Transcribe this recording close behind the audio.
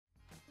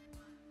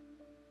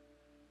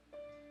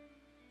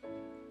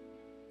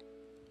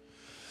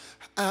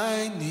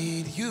I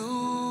need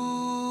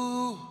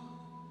you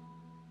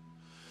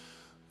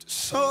to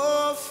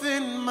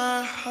soften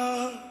my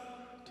heart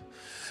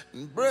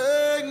and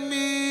break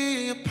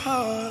me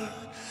apart.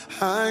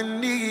 I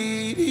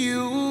need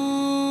you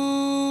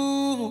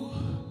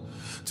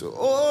to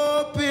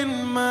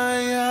open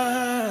my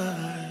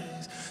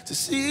eyes to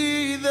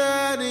see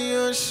that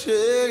you're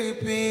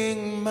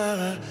shaping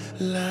my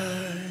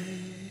life.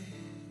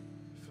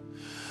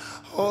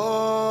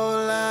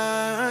 All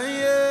I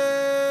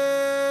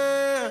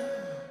am,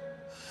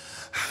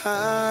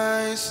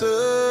 I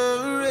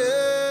surrender.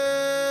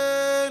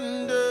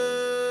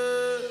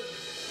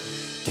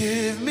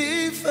 Give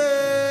me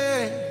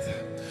faith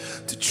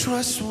to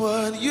trust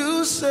what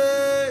you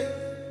say,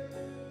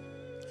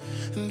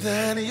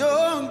 that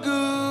you're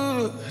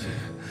good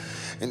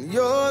and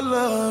your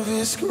love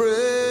is great.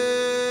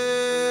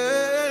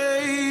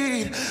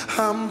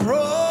 I'm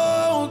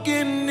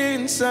broken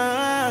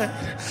inside,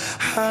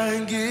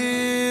 I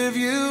give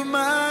you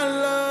my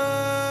life.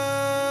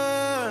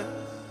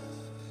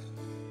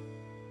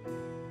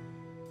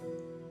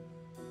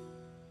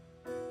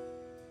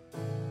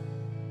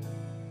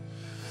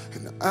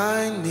 And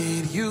I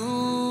need you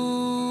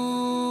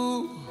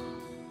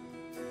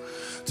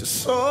to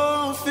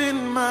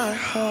soften my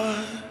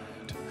heart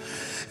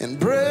and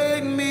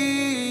break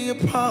me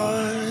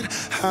apart.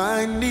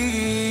 I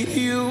need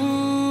you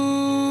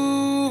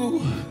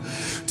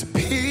to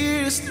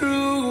pierce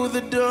through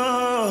the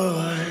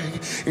dark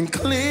and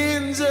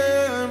cleanse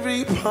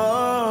every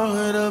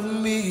part of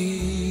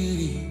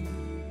me.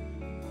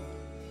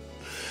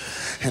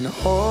 And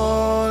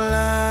all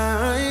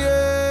I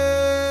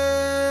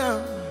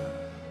am,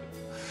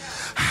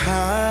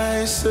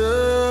 I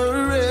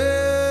surrender.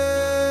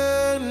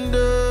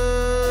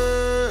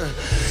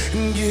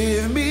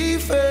 Give me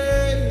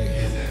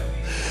faith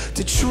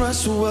to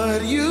trust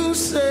what you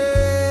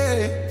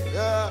say,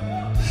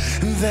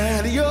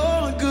 that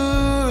you're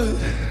good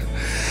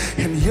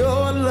and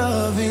your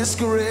love is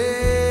great.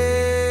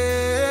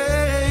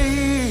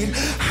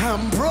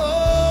 I'm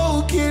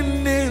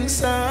broken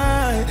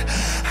inside,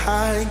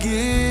 I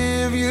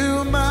give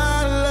you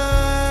my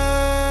life.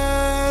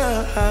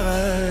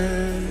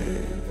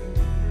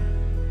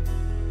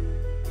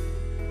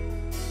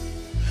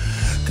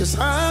 'Cause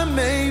I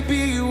may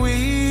be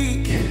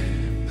weak,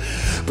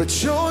 but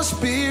your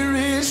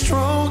spirit's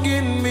strong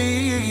in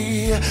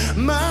me.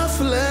 My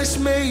flesh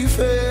may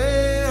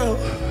fail,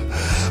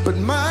 but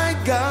my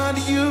God,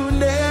 you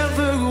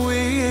never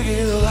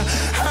will.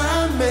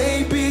 I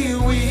may be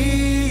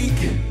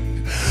weak,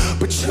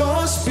 but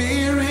your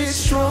spirit's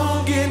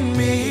strong in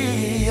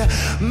me.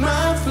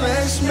 My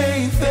flesh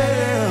may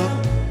fail,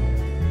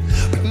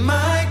 but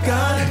my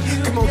God,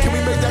 come on, can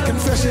we make that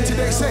confession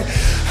today? Say,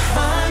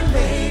 I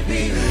may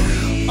be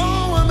weak.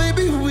 Oh, I may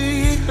be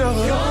weak.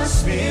 Oh. Your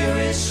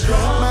spirit's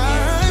strong.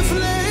 My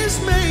flesh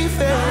may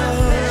fail,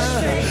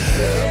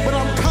 but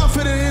I'm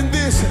confident in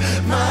this.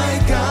 My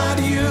God,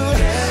 you,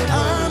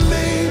 I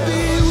may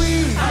be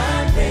weak,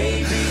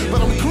 but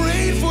I'm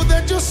grateful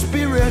that your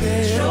spirit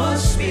is. Your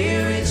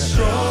spirit's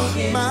strong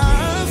in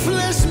my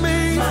flesh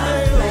may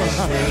fail,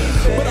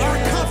 but our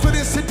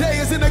confidence today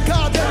is in a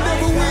God that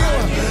never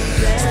will.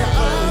 Say, I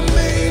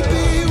may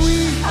be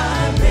weak,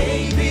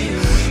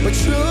 but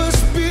your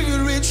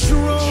spirit's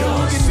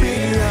strong in me.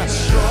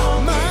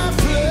 My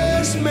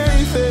flesh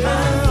may fail,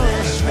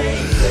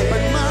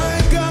 but my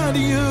God,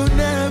 you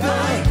never.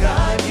 My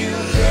God, you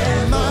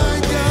never. My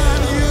God,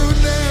 you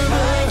never.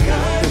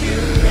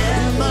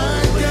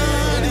 My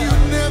God, you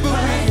never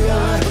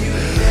will.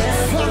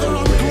 Father,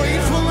 I'm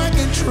grateful I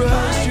can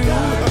trust you.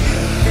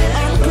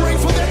 I'm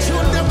grateful that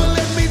you'll never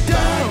let me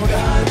down. My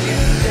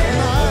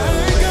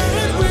God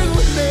will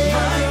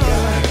never.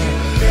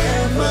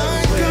 My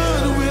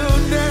God will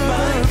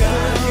never.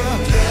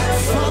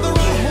 Father,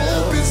 our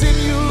hope is in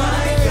you.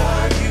 My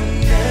God, you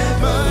never.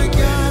 My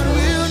God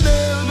will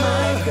never.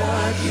 My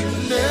God, you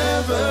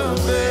never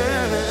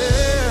fail.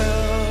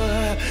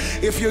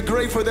 If you're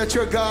grateful that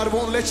your God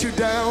won't let you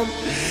down,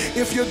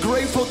 if you're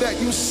grateful that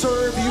you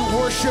serve, you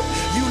worship,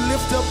 you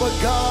lift up a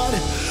God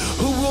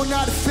who will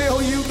not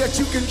fail you, that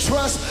you can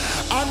trust,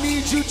 I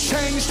need you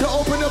change to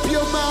open up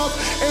your mouth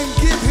and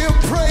give him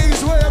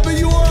praise wherever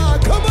you are.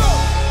 Come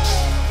on.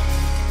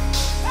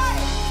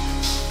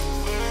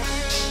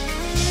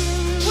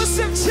 What's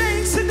up,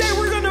 Change? Today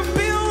we're gonna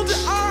build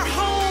our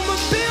home,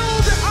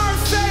 build our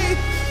faith.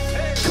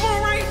 Come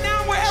on, right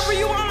now, wherever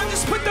you are,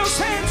 just put those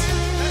hands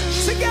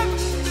together.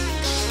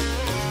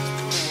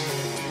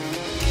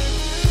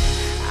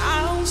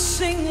 I'll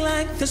sing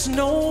like there's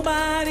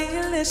nobody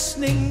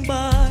listening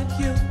but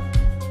you.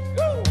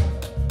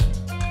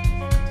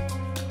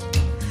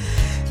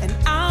 And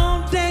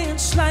I'll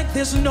dance like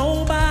there's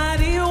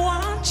nobody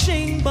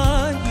watching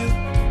but you.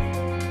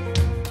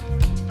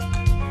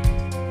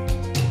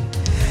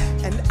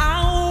 And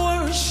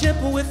I'll worship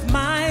with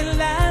my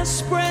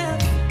last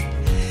breath,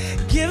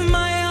 give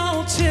my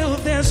all till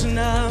there's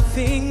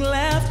nothing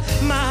left.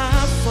 My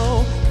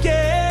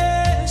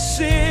focus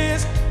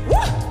is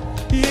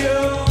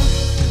you.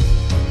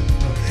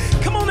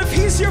 Come on, if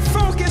he's your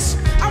focus,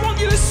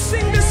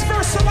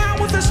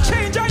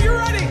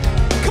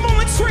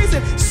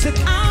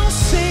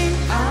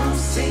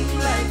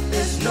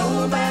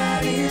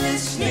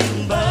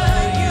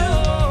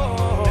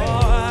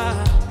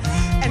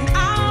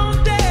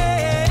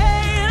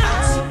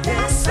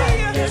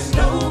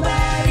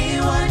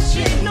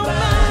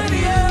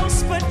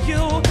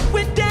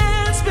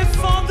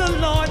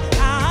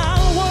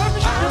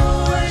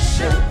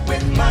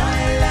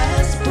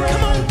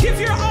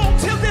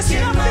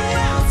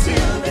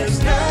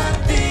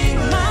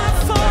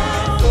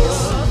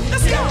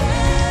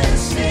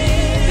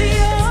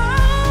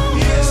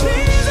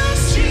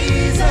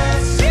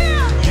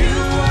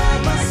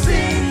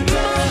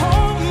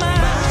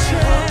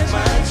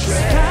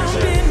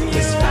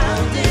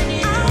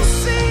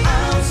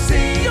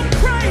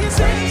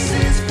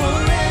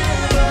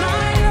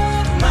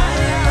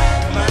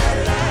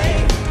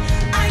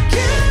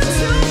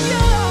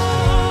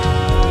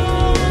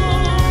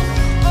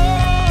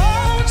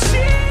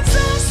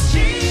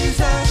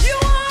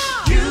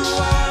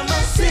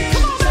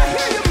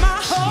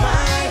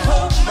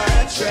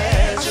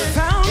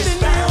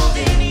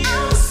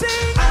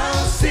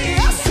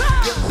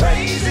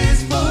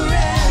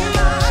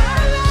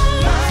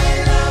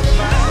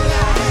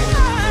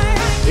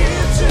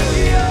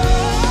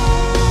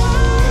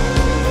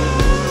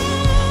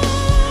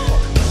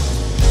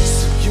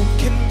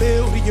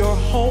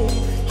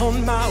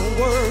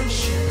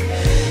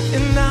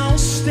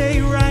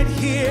 stay right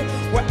here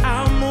where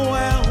I'm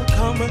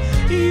welcome.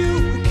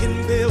 You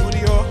can build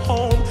your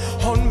home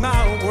on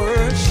my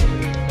worship.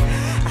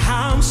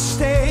 I'm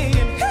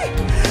staying,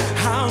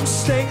 I'm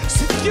staying.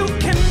 So you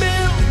can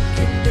build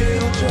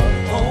your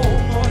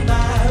home on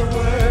my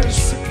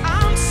worship.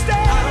 I'm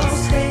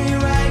staying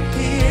right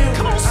here.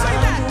 Come on, say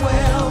that.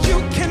 You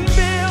can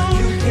build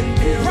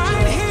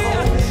right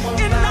here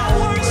in my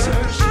worship.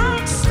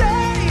 I'm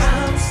staying.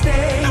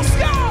 Let's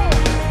go.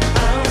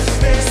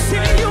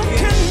 See, you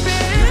can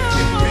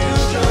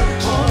build your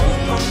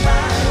home on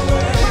my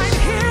worship. Right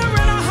here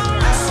in our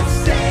hearts. I'm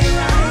staying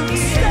right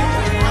here.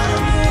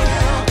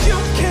 You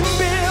can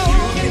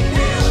build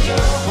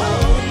your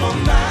home on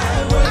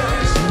my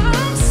worship.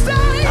 I'm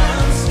staying.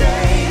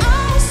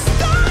 I'll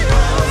stay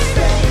right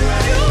here.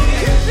 You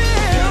can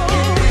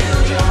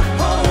build your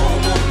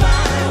home on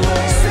my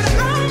worship.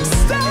 I'm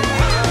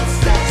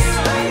staying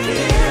right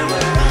here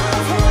where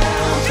I'm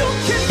from. You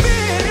can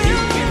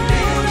build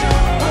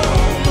your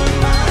home on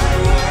my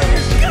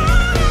worship.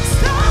 God, I'm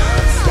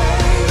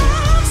staying.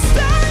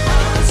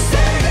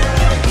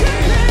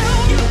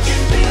 You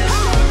can build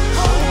your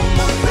home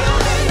on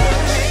my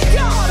worship.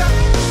 God,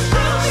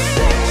 I'm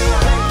staying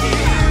right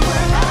here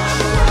where I'm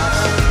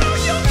from.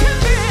 You can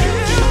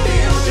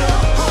build your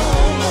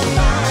home on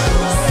my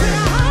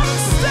worship. I'm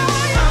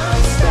staying.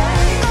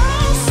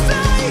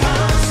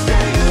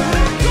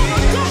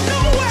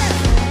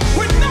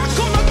 We're not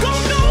gonna go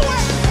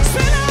nowhere.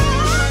 Say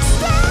I'm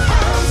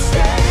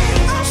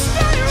staying. I'm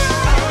staying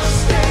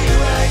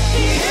right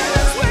here. Here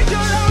is where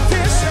your love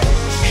is.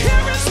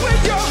 Here is where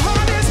your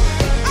heart is.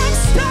 I'm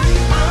staying.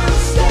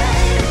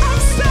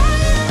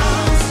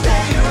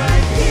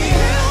 Right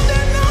here.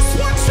 Building us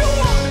what you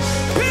want.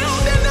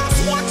 Building us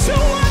what you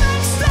want.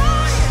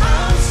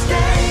 I'm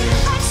staying.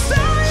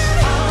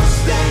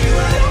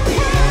 Your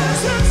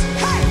presence.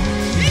 Hey,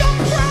 your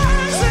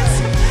presence.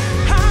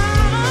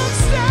 I'm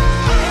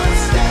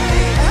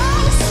staying.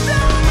 I'll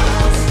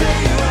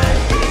stay right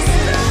here.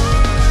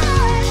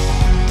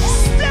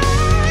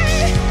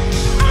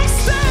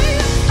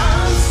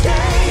 I'm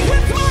staying.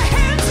 With my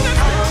hands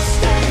lifted.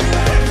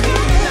 With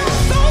my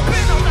mouth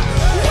open.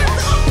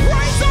 With a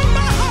praise on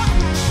my heart.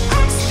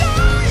 I'm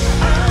staying.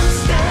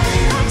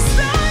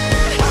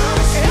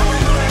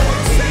 Everybody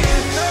will say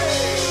it.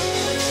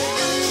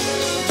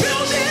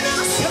 Building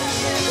us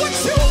what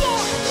you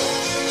want.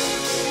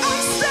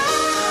 I'm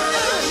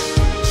staying.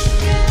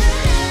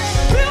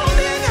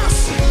 Building us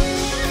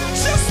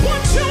just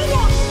what you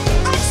want.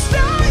 I'm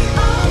staying.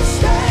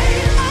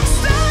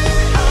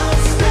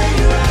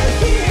 Right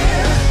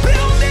here.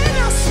 Building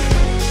us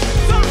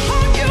the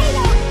heart you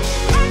want.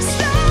 I'm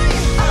staying.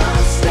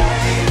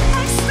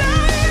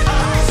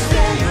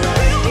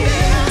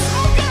 Building us,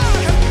 oh God,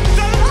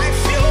 the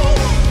life you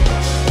want.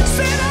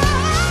 Say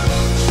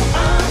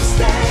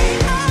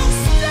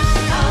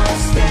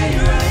I'm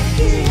staying. Right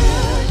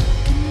here.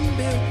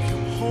 Build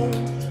your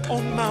home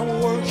on my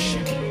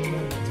worship.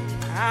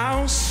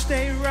 I'll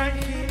stay right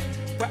here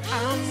where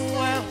I'm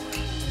well.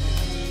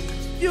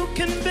 You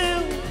can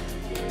build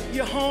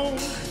your home.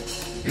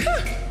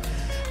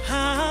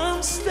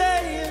 I'll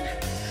stay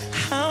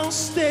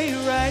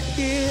right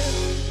here.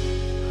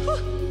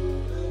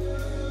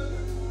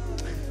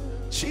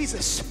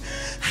 Jesus,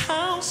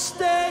 I'll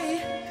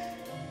stay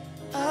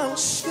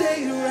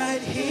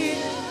right here.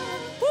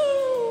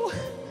 Woo.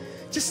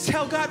 Just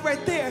tell God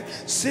right there,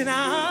 sit,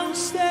 I'll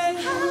stay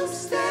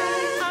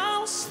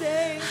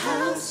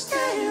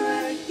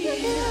right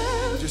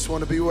here. Just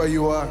want to be where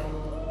you are.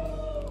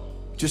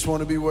 Just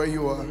want to be where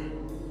you are.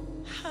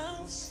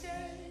 I'll stay.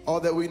 All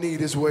that we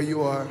need is where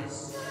you are.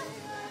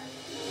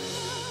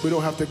 We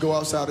don't have to go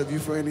outside of you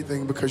for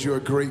anything because you're a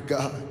great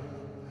God.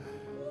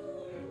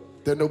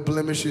 There are no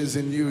blemishes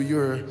in you.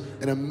 You're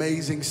an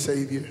amazing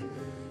Savior.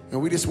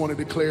 And we just want to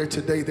declare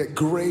today that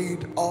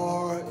great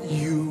are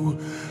you,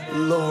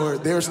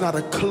 Lord. There's not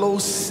a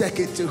close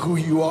second to who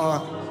you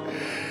are.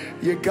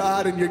 You're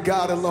God and you're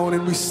God alone.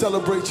 And we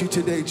celebrate you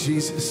today,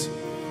 Jesus.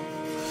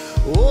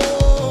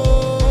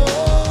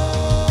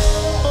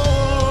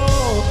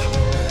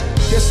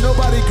 There's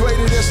nobody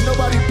greater, there's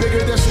nobody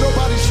bigger, there's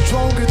nobody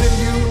stronger than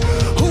you.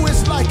 Who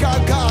is like our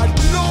God?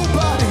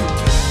 Nobody.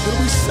 And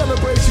we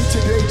celebrate you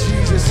today,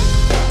 Jesus.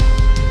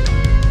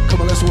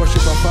 Come on, let's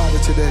worship our Father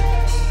today.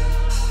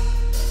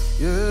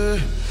 Yeah,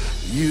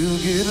 you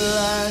give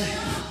life,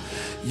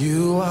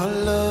 you are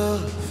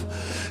love,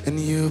 and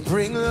you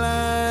bring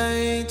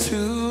light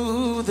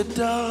to the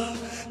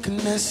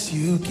darkness.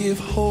 You give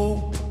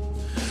hope,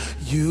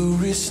 you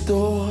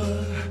restore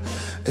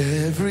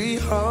every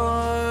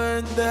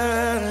heart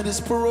that is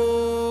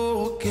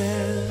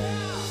broken.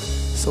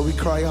 So we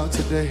cry out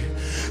today,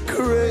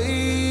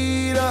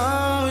 great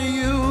are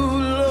you,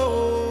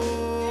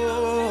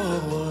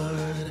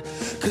 Lord,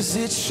 'cause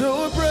it's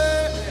your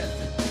breath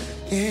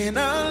in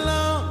our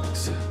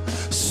lungs.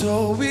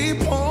 So we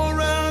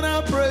pour out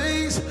our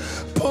praise,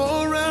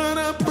 pour out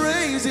our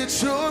praise.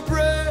 It's your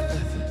breath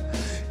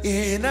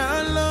in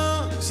our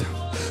lungs.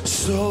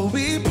 So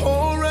we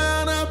pour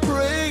out our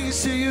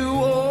praise to you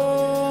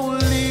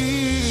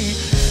only.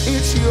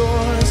 It's It's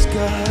yours,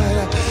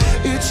 God.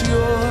 It's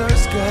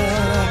yours,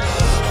 God.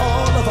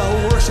 All of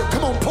our worship,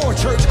 come on, poor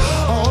church.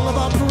 All of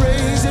our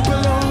praise, it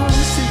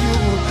belongs to you.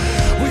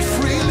 We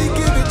freely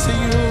give it to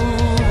you.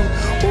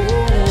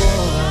 Oh,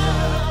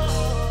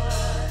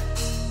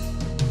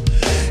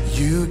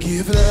 you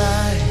give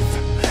life,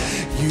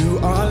 you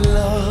are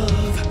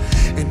love,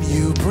 and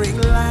you bring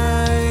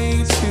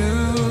light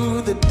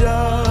to the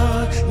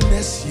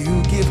darkness.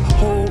 You give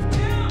hope,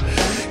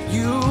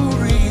 you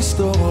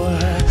restore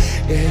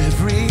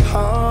every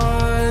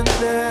heart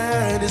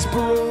that is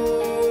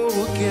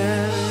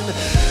broken.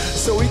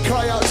 So we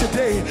cry out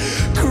today,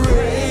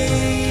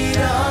 great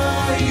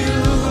are you,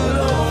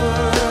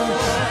 Lord.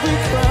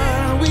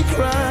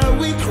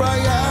 We cry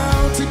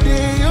out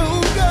today,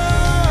 oh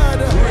God.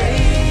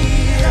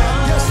 Great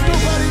are yes,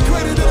 nobody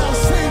greater than our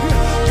Savior.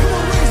 Come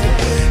on, raise it.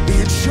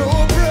 It's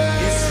your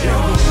breath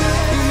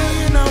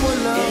in our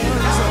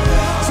lungs.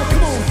 So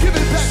come on, give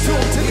it back to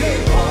him today.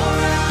 Pour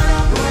out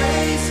our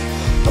praise,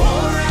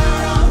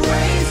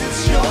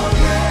 it's your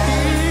breath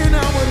in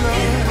our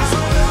lungs.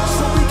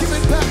 So we give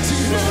it back to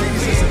you,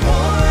 Jesus. Pour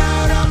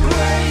out our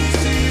praise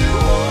to you,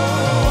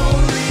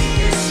 only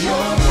it's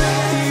your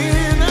breath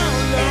in our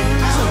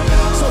lungs.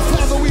 So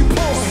Father, we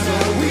pour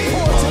today.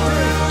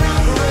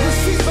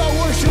 Receive our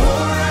worship.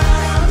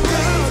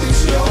 God,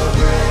 it's your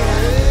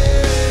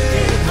breath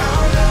in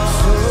our lungs.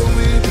 So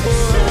we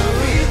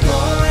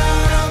pour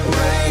out our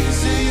praise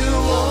to you,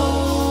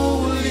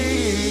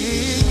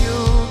 only you,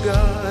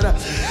 God.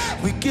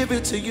 We give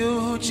it to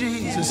you,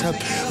 Jesus.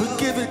 We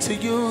give it to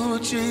you,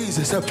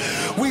 Jesus.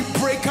 We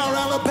break our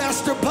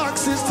alabaster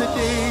boxes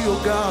today,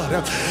 oh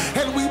God.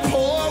 And we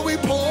pour.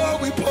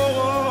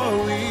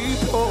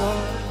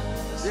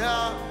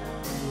 Yeah.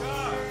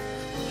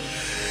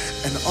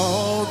 And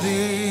all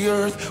the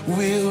earth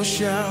will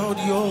shout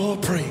your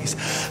praise.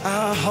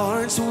 Our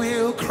hearts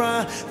will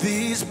cry,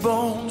 these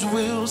bones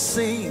will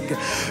sing.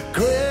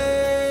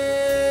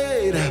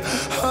 Great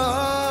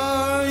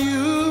are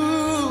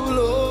you,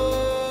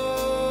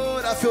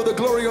 Lord. I feel the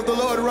glory of the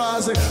Lord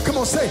rising. Come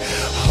on, say,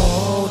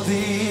 all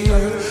the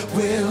earth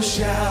will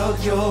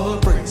shout your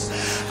praise.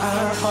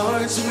 Our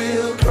hearts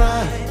will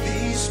cry,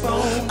 these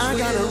bones I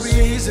got a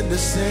reason to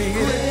say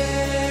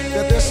it,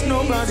 that there's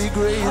nobody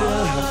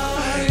greater.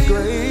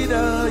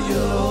 Greater you,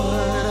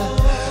 Lord.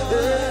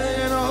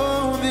 And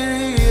all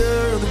the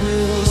earth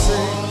will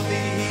sing.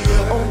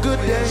 On good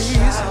days,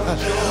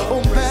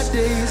 on bad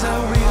days, I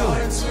will.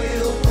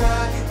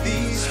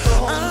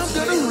 I'm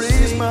gonna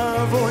raise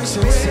my voice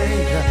and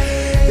say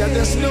that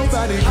there's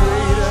nobody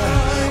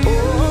greater.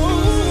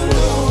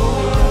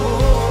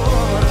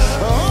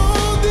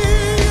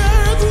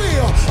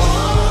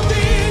 All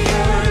the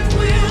earth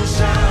will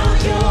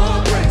shout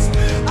your praise.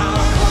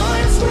 Our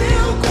hearts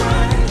will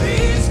cry,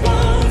 these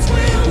bones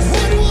will sing.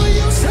 What will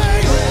you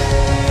say?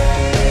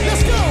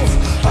 Let's go.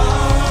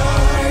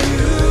 Are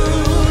you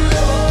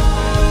Lord?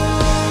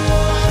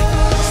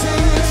 Say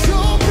it's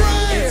your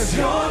breath. It's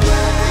your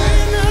breath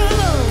in our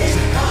lungs.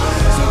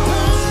 So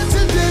God,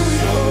 today we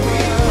pour. We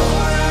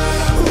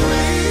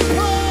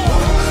pour.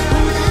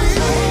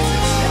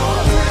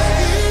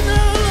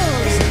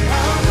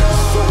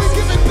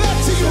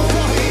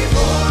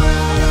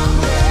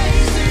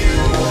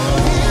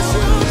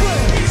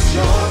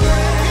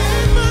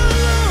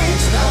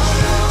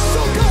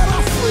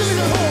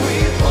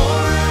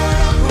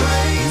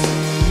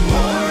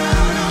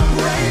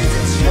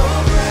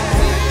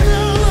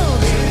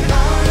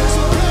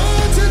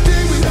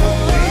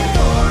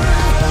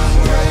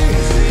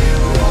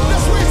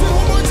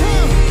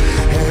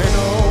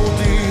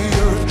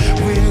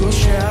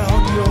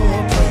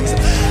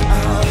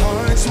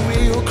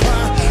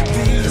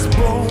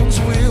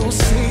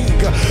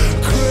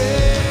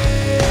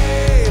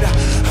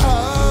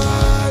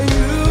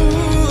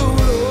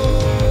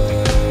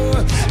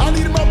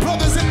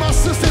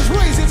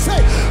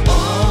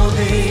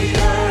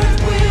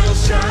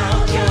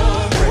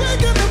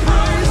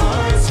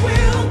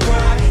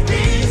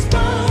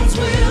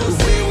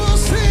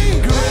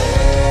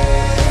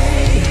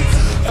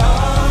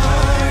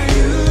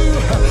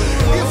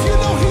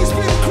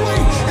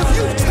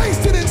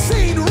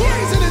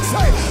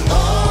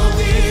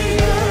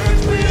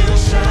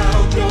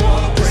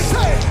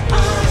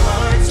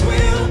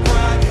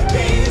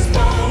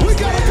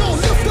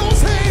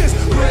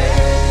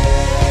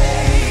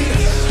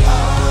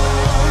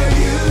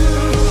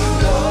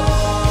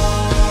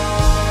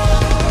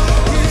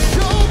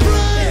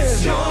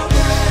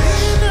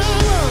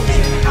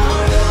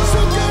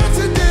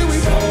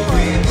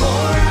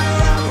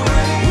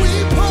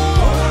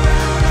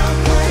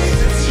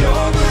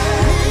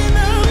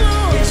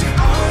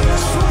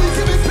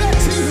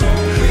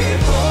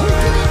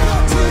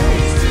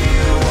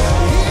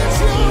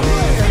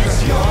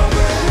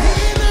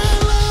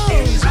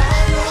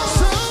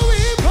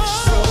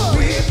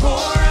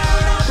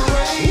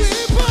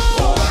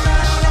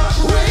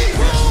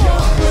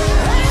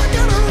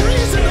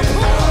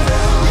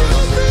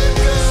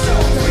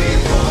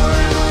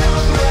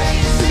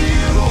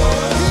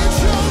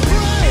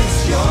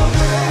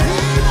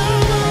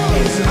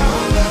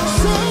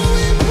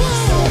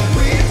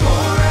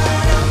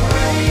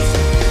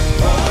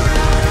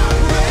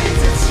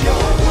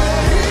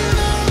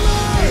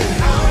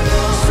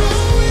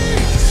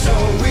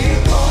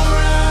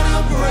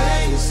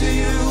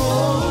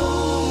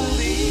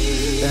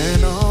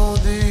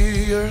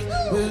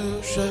 earth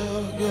will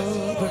shout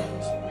your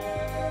praise.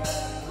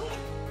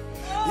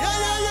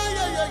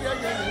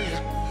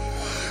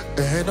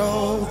 And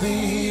all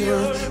the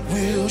earth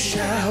will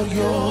shout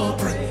your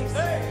praise.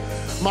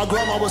 My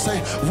grandma would say,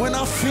 when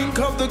I think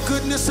of the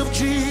goodness of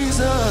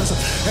Jesus,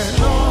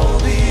 and all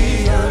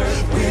the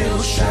earth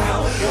will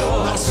shout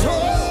your praise. My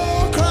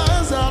soul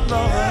cries out,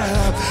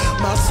 Lord.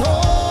 My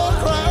soul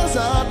cries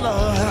out,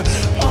 Lord.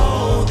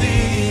 All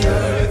the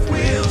earth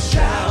will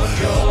shout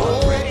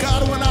your praise.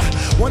 Oh God,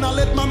 when I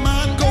let my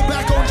mind go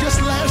back on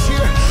just last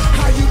year,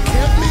 how you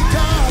kept me,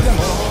 God.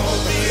 All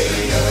the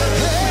earth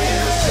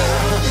will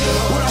shout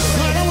your praise. When I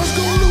thought I was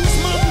going to lose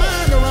my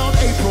mind around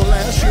April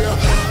last year,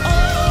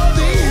 all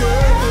the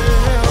earth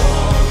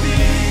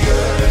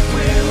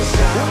will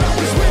shout. When I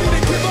was ready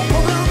to give up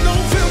around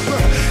November,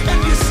 and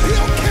you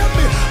still kept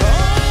me,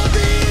 all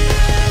the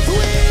earth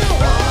will.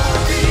 All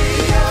the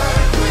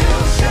earth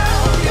will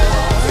shout your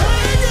praise. There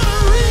ain't got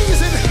a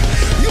reason.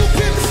 You've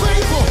been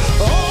faithful.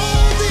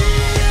 All the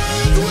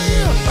earth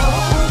will.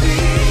 All the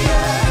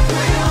earth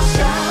will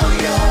shout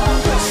your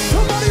praise.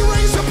 Somebody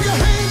raise up your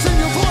hands and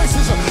your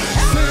voices.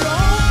 Say,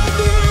 all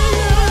the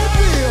earth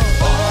will.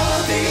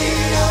 All the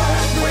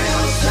earth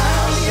will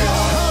shout your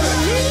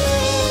praise.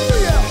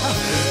 Hallelujah.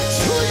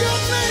 To your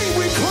name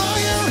we cry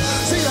out.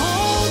 Say,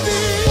 all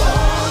the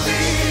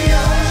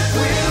earth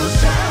will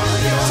shout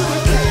your praise. To the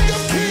King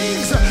of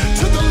Kings,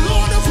 to the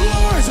Lord of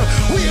Lords,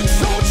 we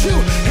exalt you.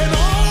 And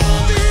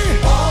all the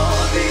earth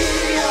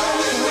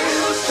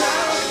will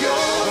shout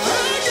your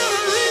praise. I got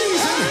a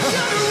reason.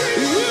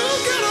 You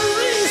got a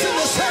reason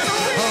to say,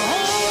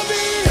 all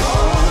the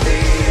earth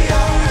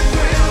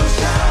will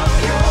shout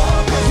your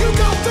praise. You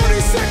got 30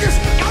 seconds.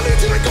 I need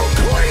you to go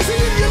crazy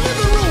in your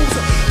living rooms.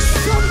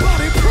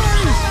 Somebody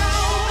praise.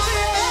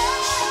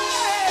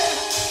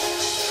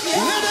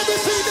 Let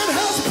everything that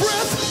has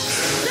breath,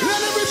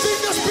 let everything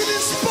that's been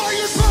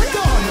inspired by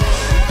God,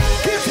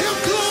 give him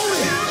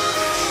glory.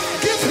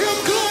 Give him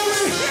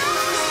glory.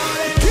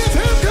 Give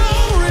him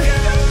glory.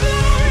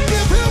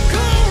 Give him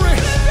glory.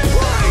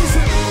 Praise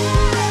him.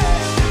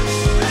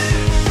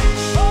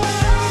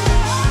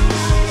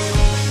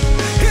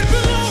 It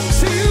belongs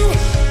to you.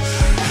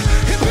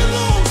 It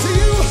belongs to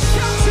you.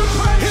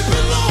 It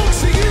belongs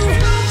to you.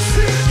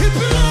 It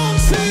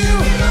belongs to you.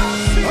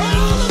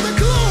 All of the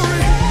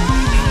glory.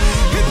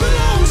 It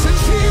belongs to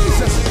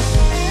Jesus.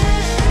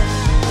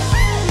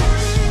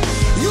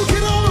 You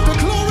get all of the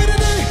glory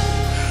today.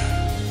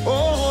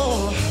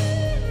 Oh,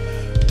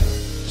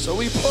 so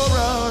we pour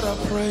out our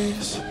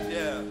praise.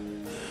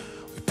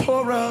 We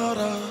pour out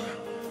our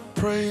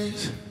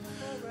praise.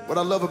 What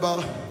I love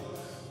about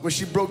when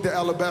she broke the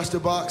alabaster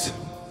box,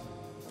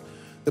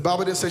 the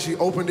Bible didn't say she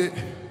opened it.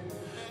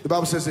 The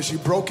Bible says that she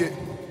broke it,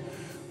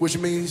 which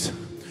means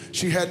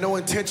she had no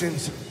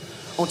intentions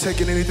on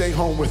taking anything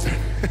home with her.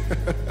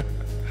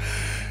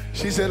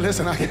 She said,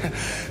 listen,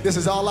 this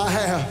is all I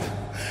have.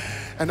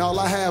 And all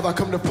I have, I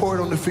come to pour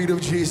it on the feet of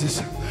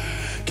Jesus.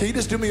 Can you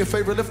just do me a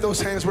favor? Lift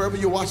those hands wherever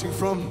you're watching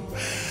from.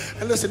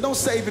 And listen, don't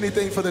save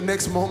anything for the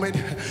next moment.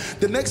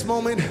 The next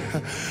moment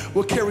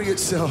will carry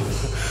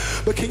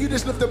itself. But can you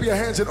just lift up your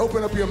hands and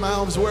open up your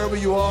mouths wherever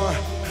you are?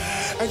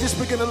 And just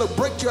begin to look,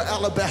 break your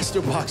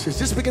alabaster boxes.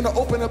 Just begin to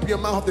open up your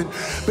mouth and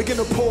begin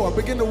to pour,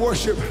 begin to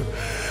worship.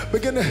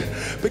 Begin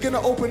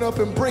to open up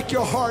and break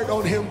your heart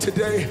on him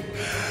today.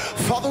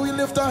 Father, we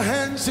lift our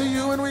hands to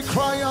you and we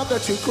cry out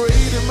that you're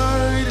great and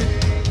mighty.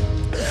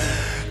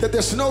 That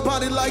there's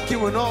nobody like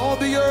you in all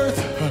the earth.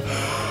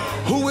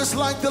 Who is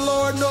like the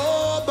Lord?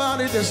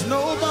 Nobody. There's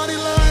nobody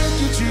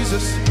like you,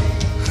 Jesus.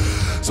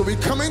 So we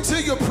come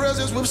into your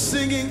presence with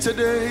singing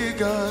today,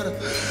 God.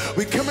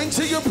 We come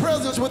into your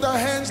presence with our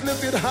hands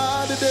lifted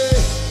high today.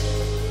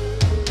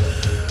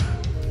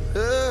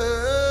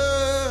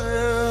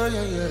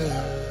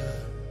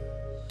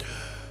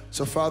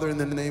 So Father, in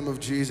the name of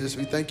Jesus,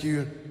 we thank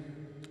you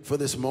for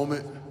this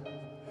moment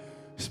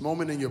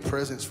in your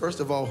presence. First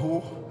of all,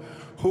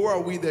 who are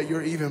we that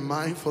you're even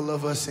mindful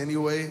of us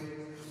anyway?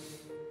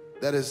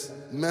 That as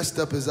messed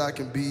up as I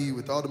can be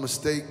with all the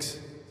mistakes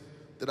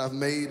that I've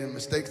made and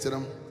mistakes that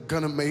I'm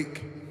gonna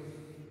make,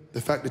 the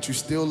fact that you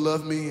still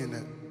love me and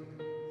that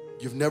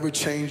you've never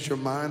changed your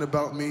mind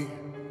about me,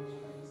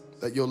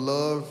 that your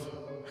love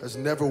has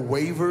never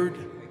wavered,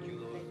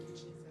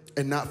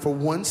 and not for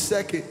 1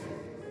 second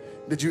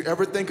did you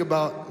ever think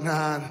about,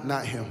 nah,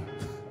 not him,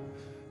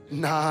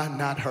 nah,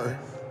 not her.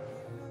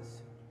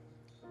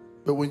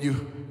 But when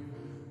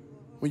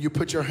you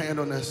put your hand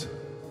on us,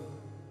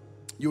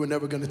 you were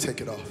never gonna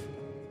take it off.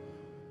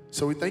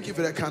 So we thank you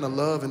for that kind of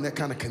love and that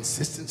kind of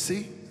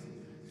consistency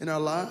in our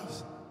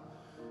lives.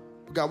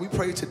 But God, we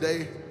pray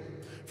today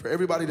for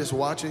everybody that's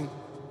watching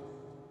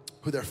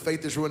who their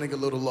faith is running a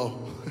little low.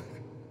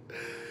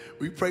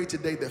 We pray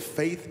today that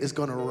faith is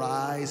gonna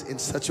rise in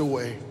such a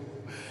way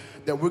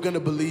that we're going to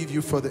believe you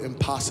for the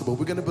impossible.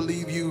 We're going to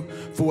believe you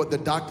for what the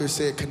doctor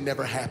said could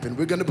never happen.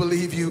 We're going to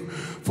believe you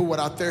for what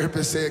our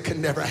therapist said could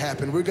never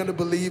happen. We're going to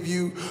believe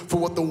you for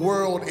what the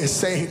world is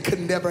saying could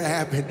never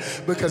happen,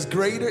 because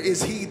greater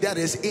is he that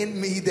is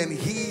in me than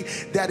he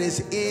that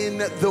is in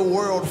the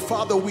world.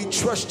 Father, we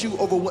trust you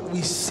over what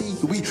we see.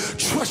 We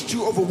trust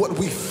you over what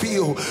we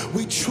feel.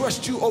 We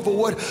trust you over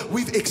what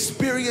we've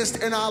experienced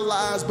in our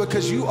lives,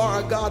 because you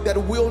are a God that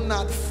will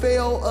not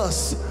fail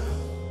us.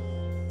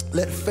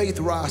 Let faith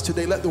rise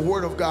today. Let the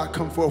word of God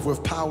come forth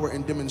with power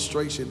and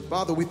demonstration.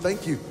 Father, we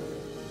thank you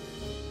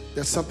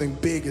that something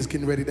big is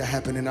getting ready to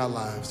happen in our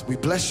lives. We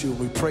bless you and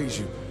we praise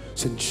you.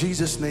 It's in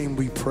Jesus' name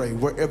we pray.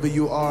 Wherever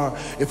you are,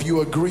 if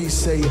you agree,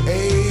 say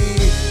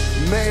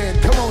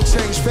amen. Come on,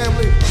 Change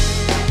family.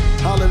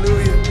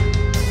 Hallelujah.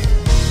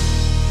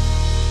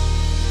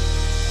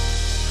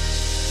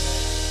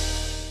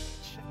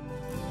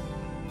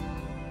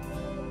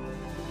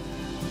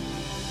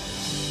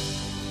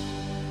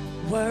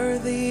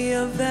 Worthy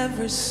of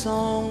every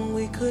song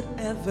we could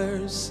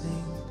ever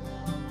sing,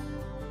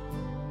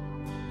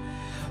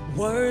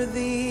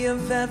 worthy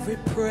of every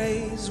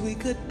praise we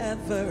could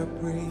ever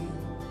bring,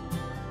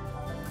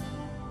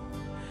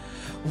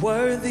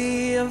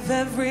 worthy of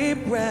every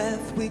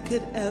breath we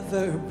could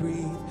ever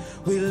breathe.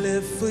 We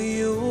live for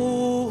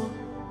you.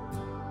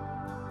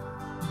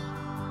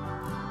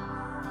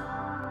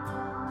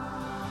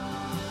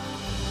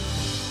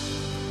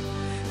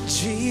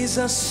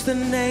 Jesus, the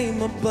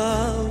name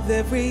above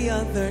every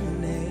other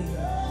name.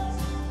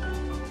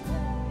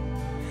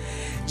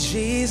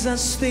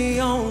 Jesus, the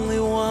only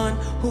one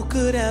who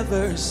could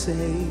ever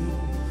save.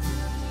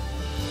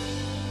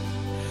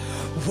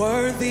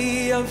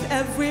 Worthy of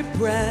every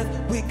breath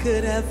we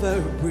could ever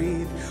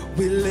breathe.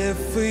 We live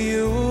for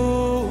you.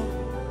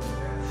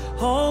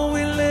 Oh,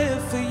 we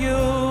live for you.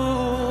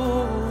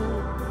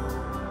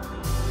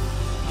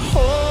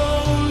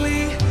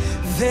 Holy,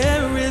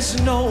 there is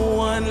no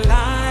one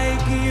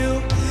like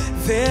you.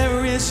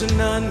 There is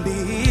none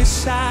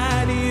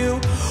beside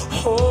you.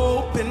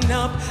 Open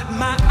up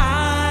my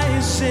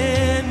eyes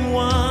in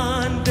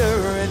wonder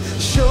and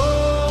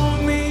show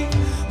me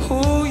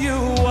who you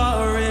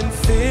are, and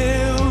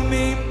fill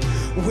me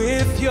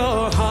with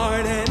your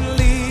heart and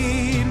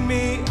lead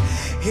me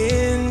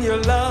in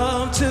your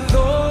love to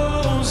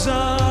those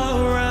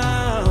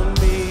around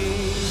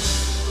me.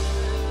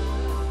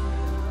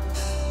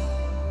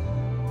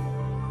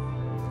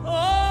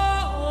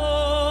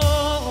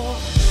 Oh,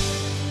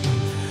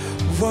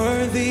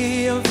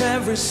 worthy of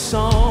every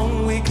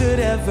song we could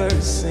ever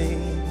sing.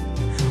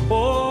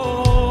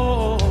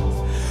 Oh,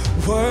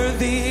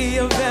 worthy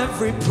of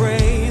every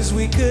praise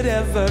we could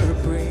ever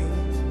bring.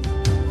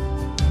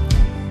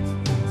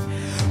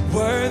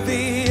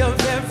 Worthy of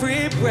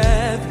every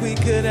breath we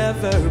could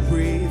ever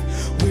breathe.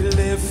 We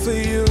live for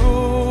you.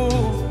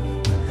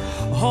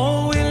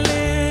 Oh, we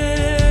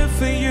live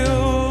for you,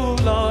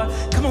 Lord.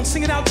 Come on,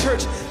 sing it out,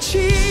 church.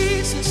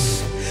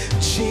 Jesus,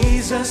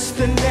 Jesus,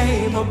 the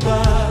name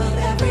above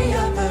every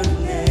other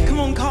name. Come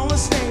on, call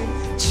his name.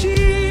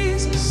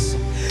 Jesus,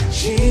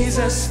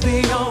 Jesus,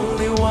 the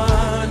only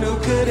one who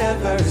could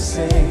ever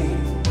save.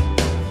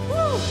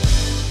 Woo.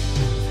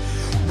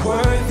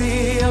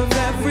 Worthy of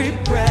every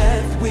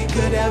breath we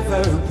could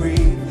ever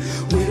breathe.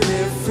 We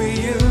live for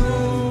you.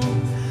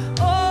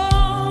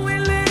 Oh, we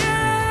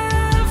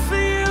live for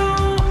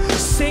you.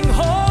 Sing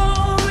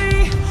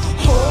holy,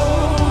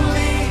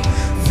 holy.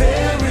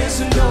 There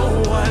is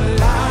no one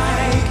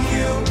like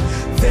you.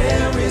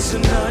 There is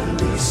none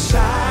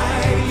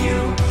beside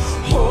you.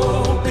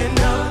 Open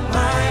up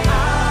my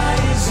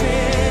eyes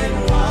in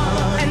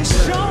wonder and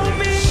show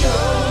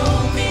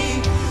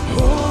me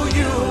who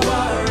you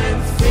are,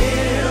 and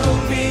fill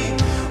me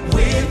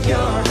with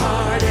your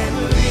heart and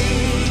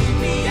lead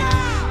me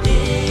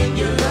in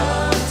your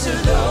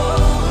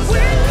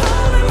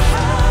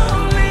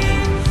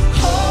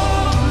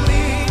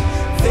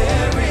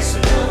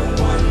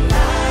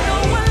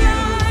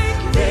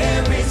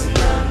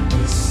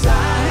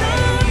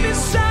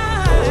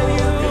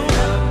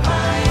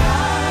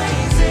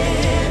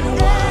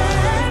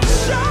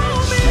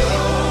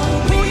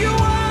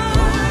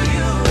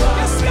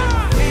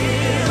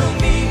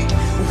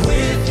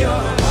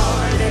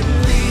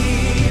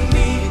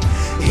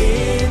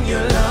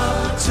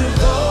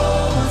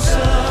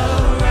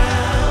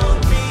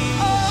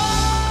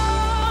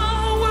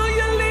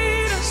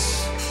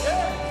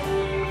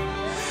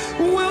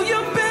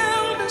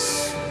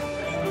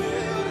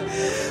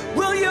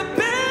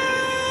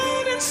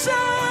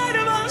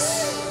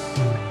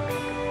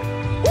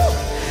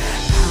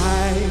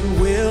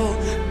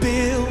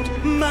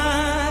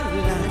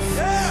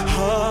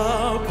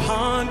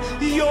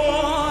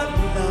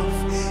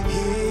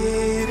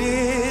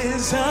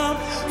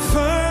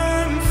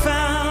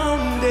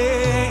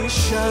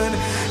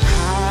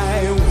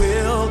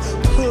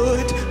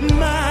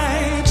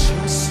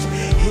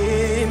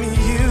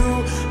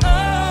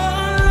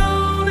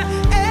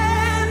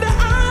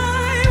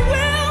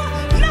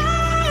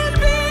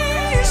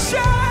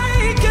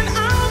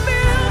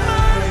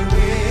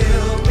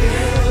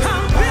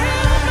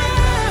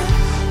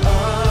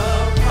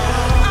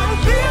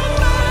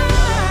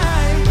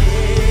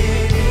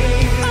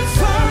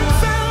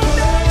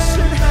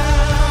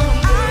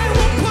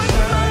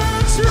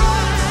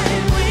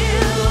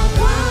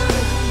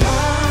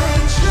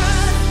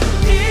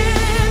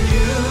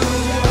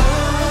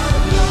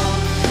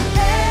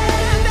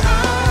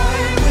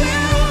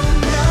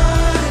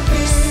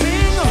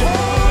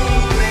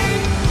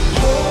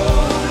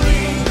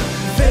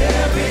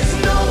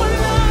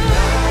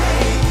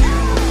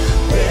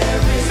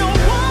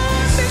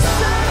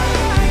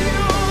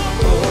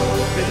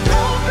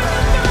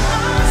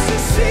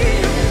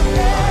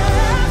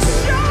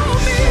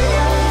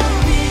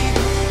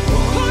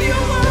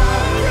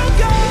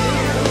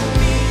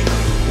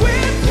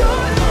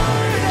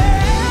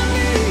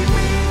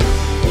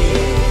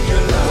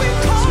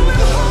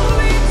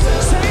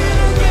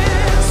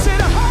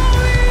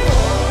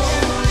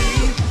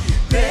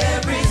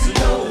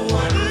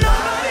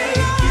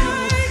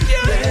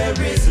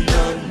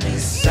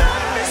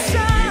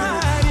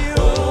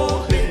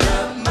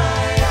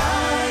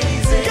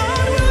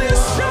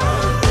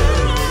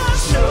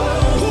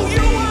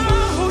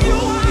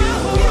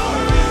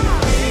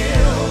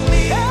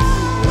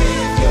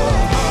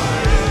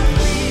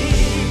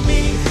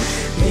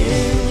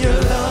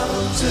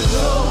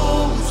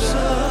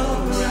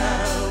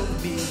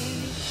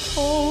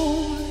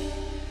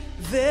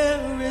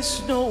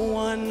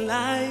one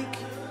like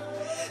you.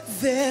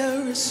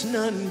 There is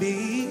none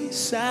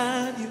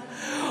beside you.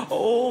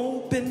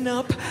 Open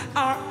up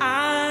our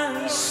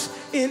eyes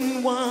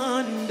in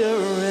wonder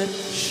and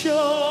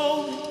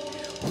show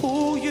me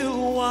who you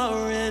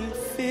are and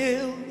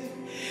fill me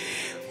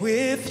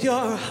with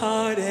your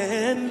heart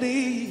and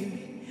lead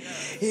me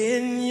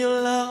in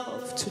your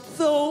love to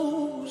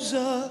those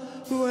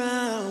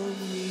around